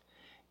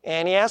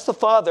 and he asked the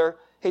father,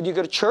 "Hey, do you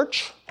go to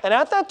church?" And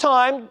at that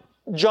time,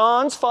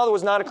 John's father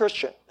was not a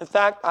Christian. In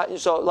fact,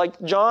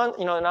 John,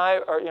 and I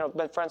are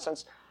been friends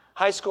since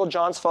high school.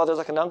 John's father is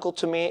like an uncle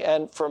to me,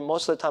 and for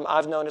most of the time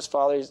I've known his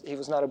father, he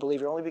was not a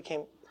believer. He only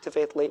became to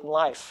faith late in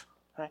life.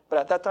 Right? But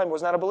at that time, he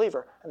was not a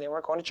believer, and they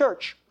weren't going to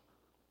church.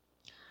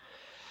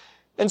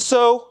 And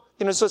so,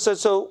 do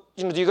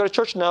you go to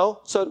church? No.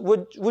 So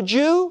would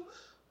you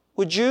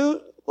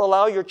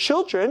allow your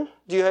children?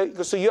 You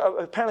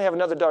apparently have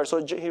another daughter.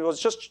 So he was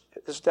just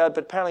his dad,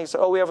 but apparently he said,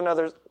 "Oh, we have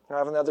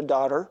another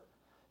daughter."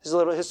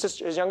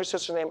 His younger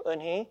sister named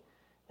Eun-hee,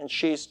 and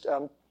she's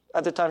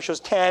at the time she was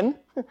 10.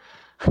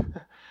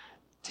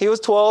 He was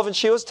 12 and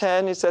she was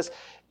 10. He says,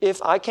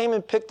 "If I came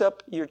and picked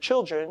up your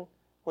children,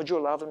 would you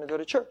allow them to go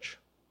to church?"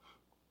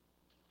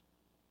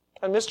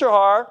 And Mr.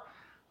 Har,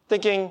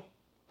 thinking,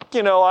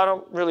 I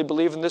don't really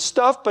believe in this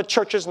stuff, but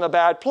church isn't a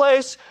bad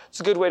place. It's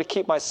a good way to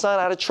keep my son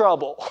out of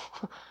trouble.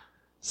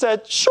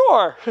 Said,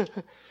 "Sure."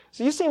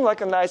 So you seem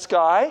like a nice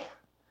guy,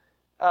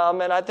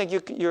 and I think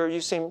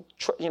you seem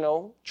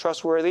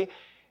trustworthy.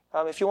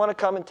 If you want to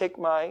come and pick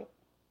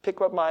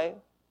up my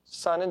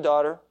son and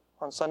daughter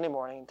on Sunday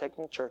morning and take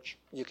them to church,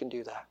 you can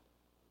do that.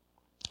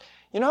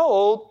 You know how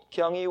old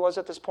Kyung-hee was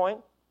at this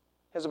point?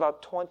 He was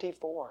about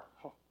 24.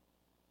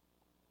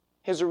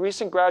 He was a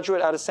recent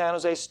graduate out of San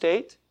Jose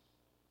State.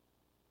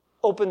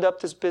 Opened up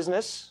this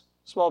business,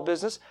 small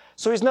business.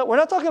 So we're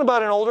not talking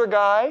about an older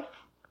guy.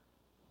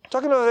 We're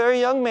talking about a very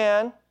young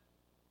man.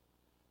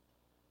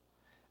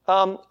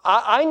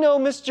 I know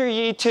Mr.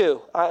 Yi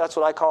too. That's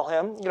what I call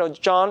him.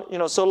 John,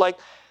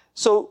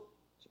 so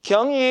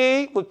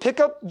Kyung-hee would pick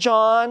up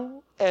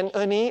John and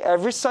Eun-hee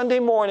every Sunday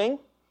morning,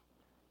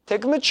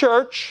 take them to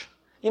church.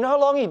 You know how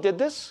long he did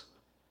this?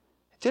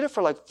 He did it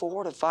for like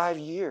 4 to 5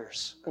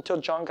 years until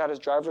John got his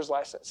driver's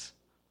license.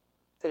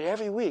 Did it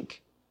every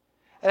week.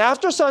 And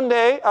after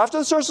Sunday, after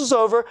the service was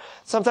over,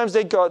 sometimes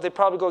they'd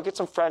probably go get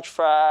some French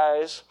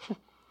fries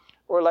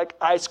or like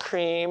ice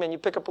cream, and you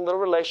pick up a little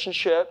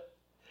relationship.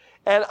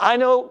 And I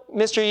know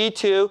Mr. Yi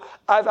too.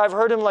 I've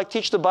heard him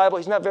teach the Bible.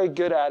 He's not very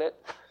good at it.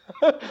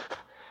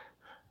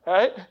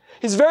 Right?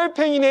 He's a very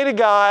opinionated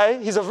guy.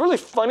 He's a really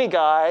funny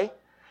guy,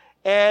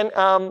 and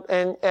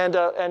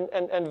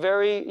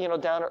very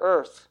down to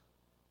earth.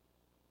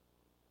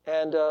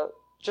 And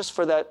just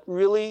for that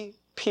really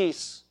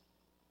piece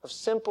of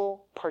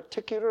simple,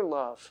 particular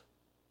love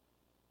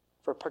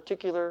for a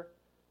particular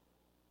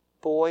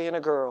boy and a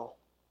girl,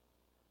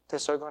 they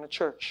started going to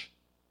church,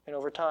 and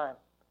over time,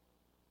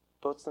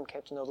 both of them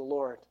came to know the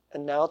Lord.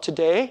 And now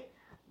today,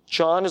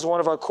 John is one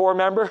of our core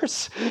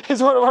members.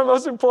 He's one of our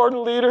most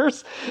important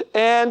leaders.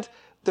 And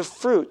the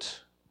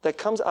fruit that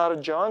comes out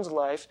of John's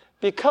life,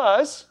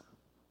 because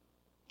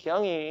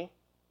Kyung-hee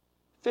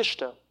fished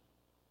him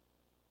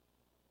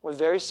with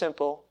very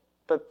simple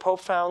but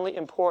profoundly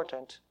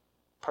important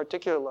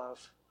particular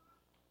love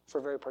for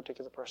a very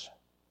particular person.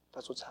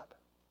 That's what's happened.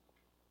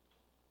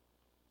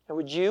 And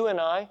would you and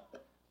I,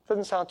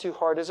 doesn't sound too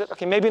hard, is it?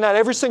 Okay, maybe not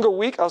every single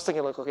week. I was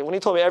thinking when he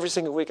told me every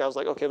single week, I was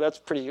like, okay,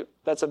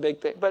 that's a big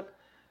thing. But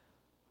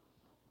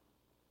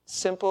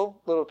simple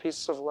little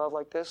pieces of love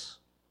like this,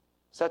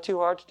 is that too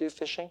hard to do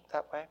fishing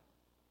that way?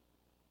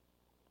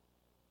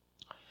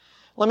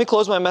 Let me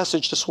close my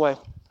message this way.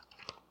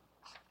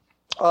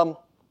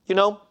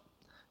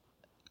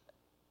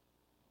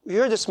 We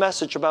heard this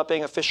message about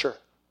being a fisher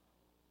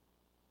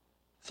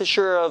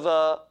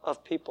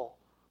of people.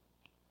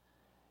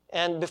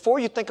 And before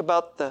you think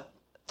about the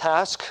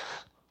task,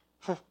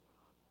 the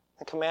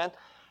command,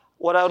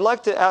 what I would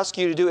like to ask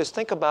you to do is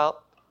think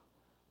about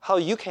how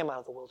you came out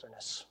of the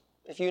wilderness.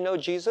 If you know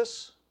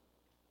Jesus,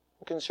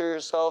 you consider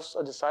yourselves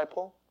a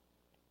disciple,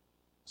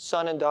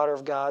 son and daughter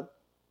of God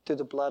through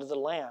the blood of the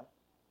Lamb.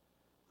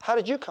 How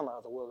did you come out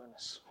of the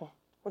wilderness?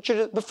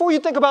 Before you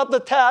think about the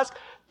task,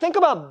 think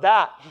about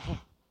that.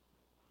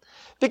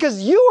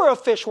 Because you were a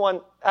fish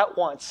at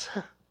once.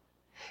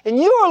 And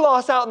you were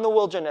lost out in the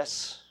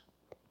wilderness.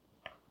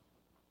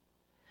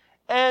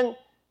 And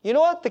you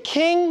know what? The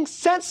king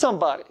sent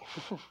somebody.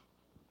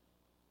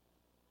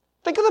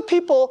 Think of the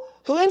people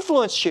who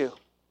influenced you.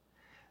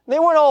 They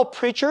weren't all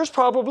preachers,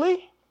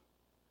 probably.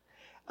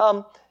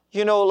 I'm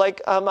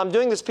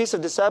doing this piece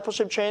of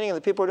discipleship training, and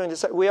the people are doing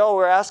this. We all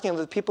were asking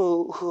the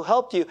people who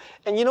helped you.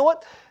 And you know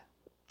what?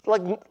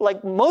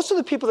 Like most of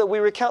the people that we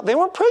recount, they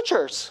weren't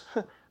preachers.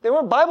 They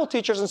weren't Bible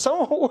teachers, and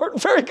some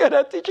weren't very good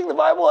at teaching the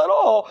Bible at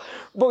all.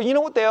 But you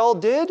know what they all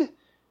did?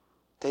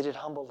 They did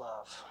humble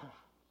love.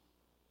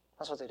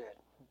 That's what they did.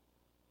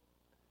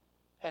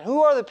 And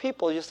who are the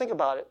people? Just think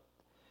about it.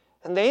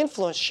 And they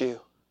influenced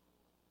you.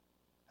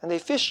 And they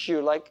fished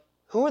you like,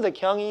 who are the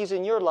Kyungies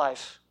in your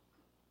life?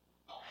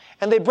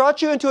 And they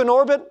brought you into an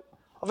orbit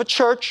of a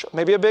church,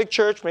 maybe a big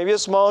church, maybe a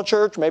small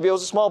church, maybe it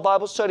was a small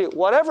Bible study,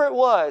 whatever it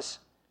was.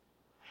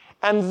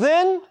 And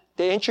then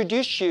they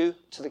introduced you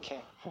to the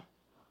king.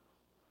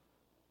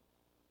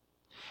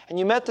 And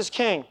you met this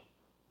king.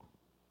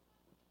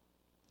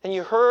 And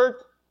you heard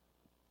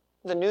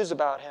the news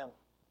about him.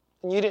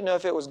 And you didn't know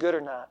if it was good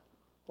or not.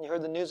 And you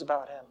heard the news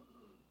about him.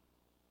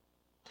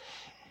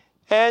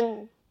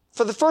 And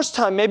for the first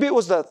time, maybe it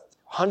was the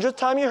 100th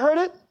time you heard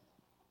it,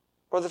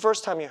 or the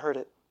first time you heard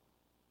it,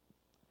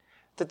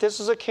 that this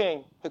is a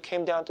king who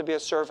came down to be a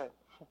servant.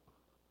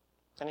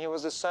 And he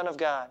was the Son of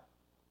God.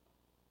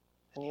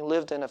 And he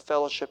lived in a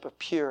fellowship of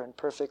pure and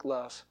perfect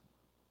love.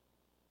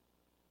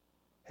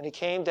 And he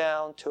came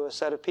down to a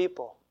set of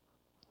people.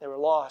 They were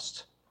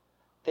lost.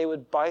 They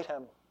would bite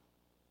him.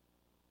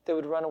 They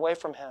would run away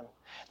from him.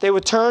 They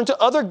would turn to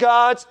other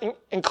gods,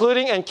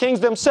 including and kings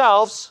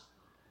themselves,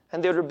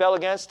 and they would rebel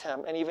against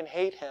him and even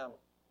hate him.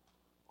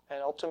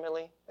 And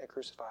ultimately, they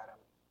crucified him.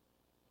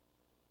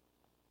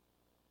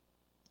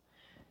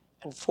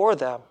 And for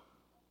them,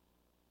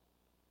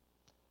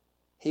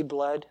 he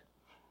bled.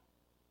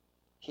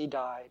 He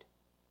died.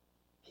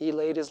 He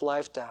laid his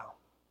life down.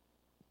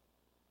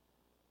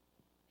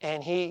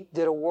 And he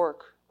did a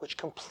work which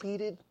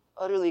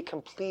utterly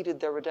completed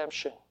their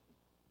redemption.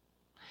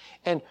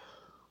 And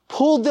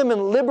pulled them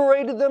and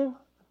liberated them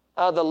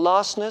out of the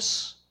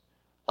lostness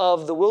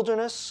of the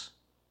wilderness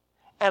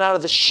and out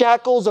of the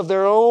shackles of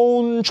their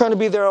own, trying to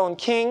be their own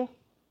king.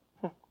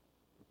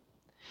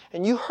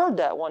 And you heard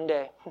that one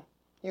day.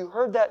 You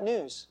heard that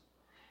news.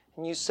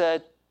 And you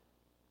said,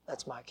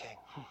 that's my king.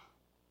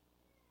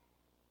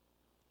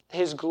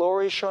 His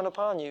glory shone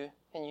upon you,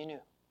 and you knew.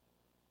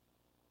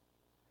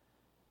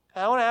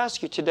 And I want to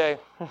ask you today,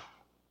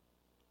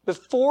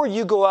 before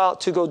you go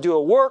out to go do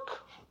a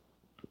work,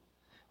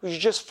 would you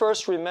just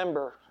first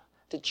remember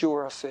that you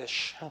were a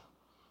fish?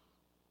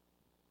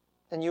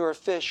 And you were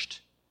fished,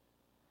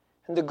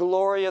 and the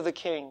glory of the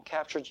King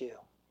captured you,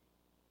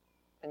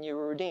 and you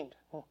were redeemed.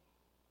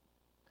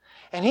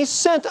 And he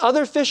sent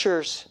other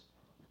fishers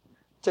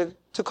to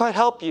quite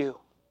help you,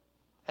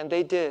 and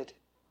they did.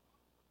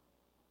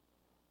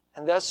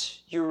 And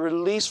thus you were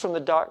released from the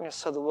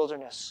darkness of the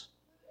wilderness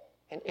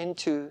and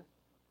into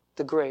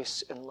the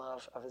grace and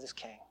love of this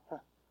King.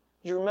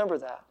 You remember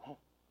that.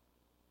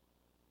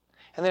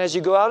 And then as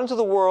you go out into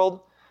the world,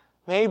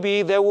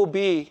 maybe there will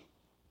be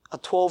a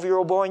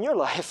 12-year-old boy in your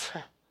life,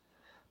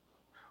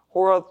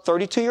 or a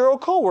 32-year-old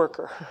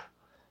coworker,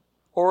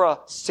 or a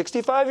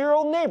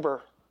 65-year-old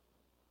neighbor.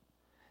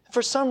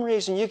 For some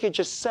reason, you could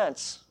just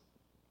sense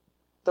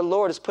the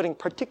Lord is putting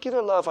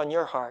particular love on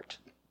your heart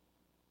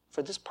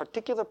for this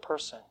particular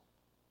person.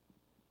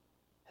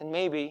 And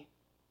maybe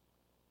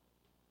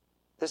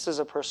this is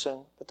a person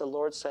that the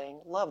Lord's saying,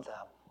 love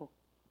them.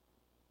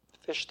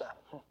 Fish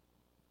them.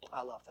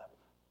 I love them.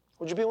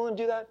 Would you be willing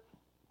to do that?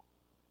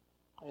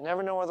 You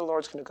never know where the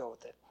Lord's going to go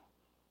with it.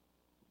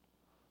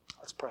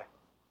 Let's pray.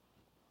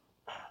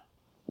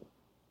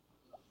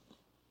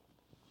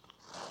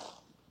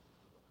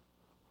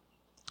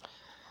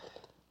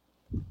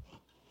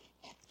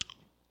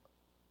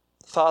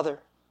 Father,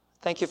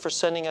 thank you for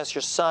sending us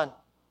your Son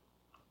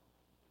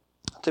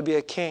to be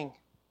a king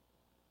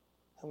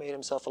who made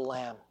himself a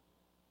lamb,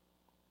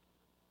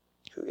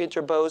 who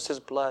interposed his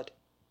blood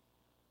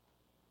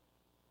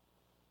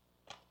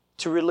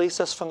to release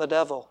us from the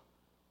devil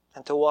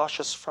and to wash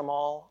us from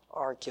all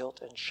our guilt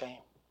and shame.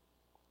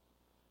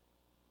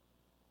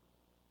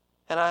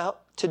 And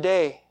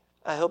today,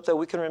 I hope that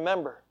we can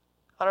remember.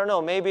 I don't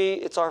know, maybe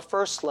it's our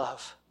first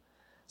love.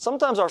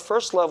 Sometimes our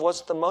first love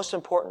wasn't the most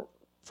important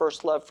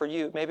first love for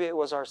you. Maybe it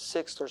was our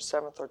 6th or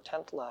 7th or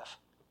 10th love.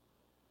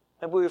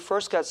 Maybe we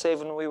first got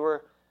saved when we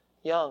were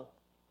young,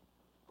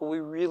 but we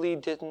really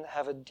didn't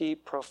have a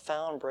deep,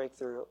 profound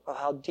breakthrough of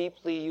how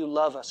deeply you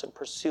love us and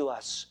pursue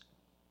us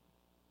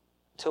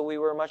until we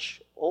were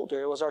much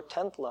older. It was our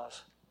 10th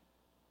love.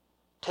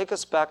 Take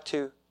us back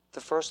to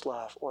the first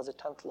love or the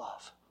 10th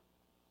love.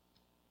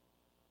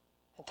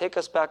 And take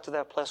us back to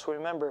that place where,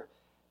 remember,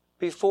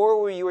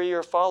 before we were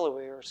your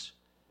followers,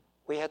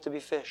 we had to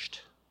be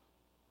fished.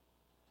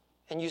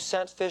 And you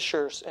sent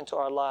fishers into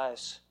our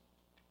lives.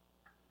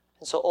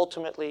 And so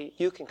ultimately,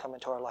 you can come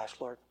into our life,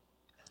 Lord,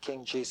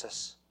 King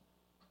Jesus.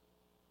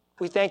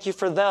 We thank you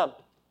for them.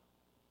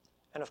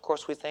 And of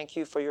course, we thank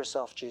you for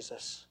yourself,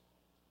 Jesus.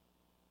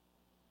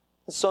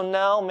 And so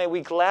now may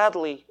we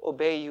gladly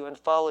obey you and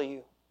follow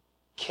you,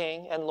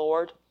 King and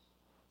Lord,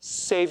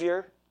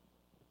 Savior,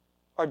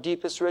 our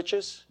deepest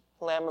riches,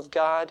 Lamb of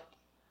God.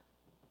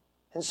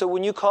 And so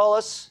when you call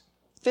us,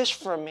 fish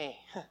for me.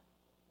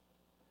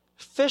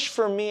 Fish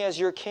for me as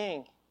your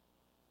King.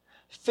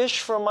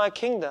 Fish for my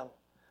kingdom.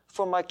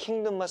 For my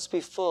kingdom must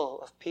be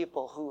full of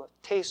people who have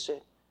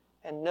tasted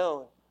and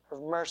known of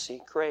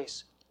mercy,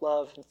 grace,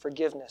 love, and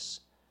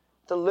forgiveness.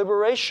 The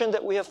liberation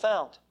that we have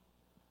found.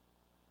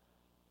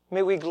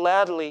 May we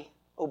gladly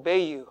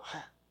obey you.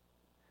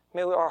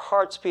 May our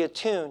hearts be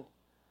attuned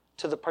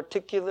to the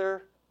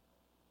particular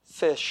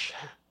fish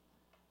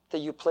that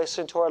you place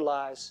into our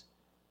lives.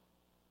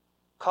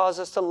 Cause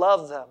us to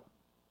love them,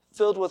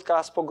 filled with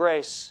gospel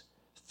grace,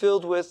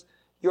 filled with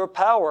your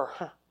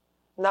power,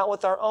 not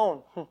with our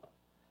own,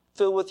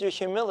 filled with your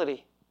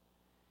humility.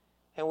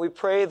 And we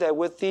pray that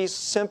with these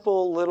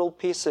simple little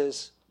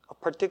pieces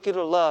of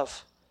particular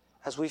love,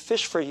 as we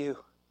fish for you,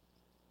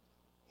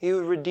 you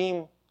would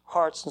redeem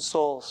hearts and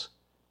souls,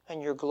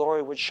 and your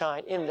glory would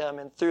shine in them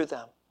and through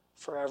them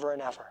forever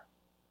and ever.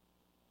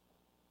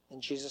 In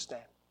Jesus' name.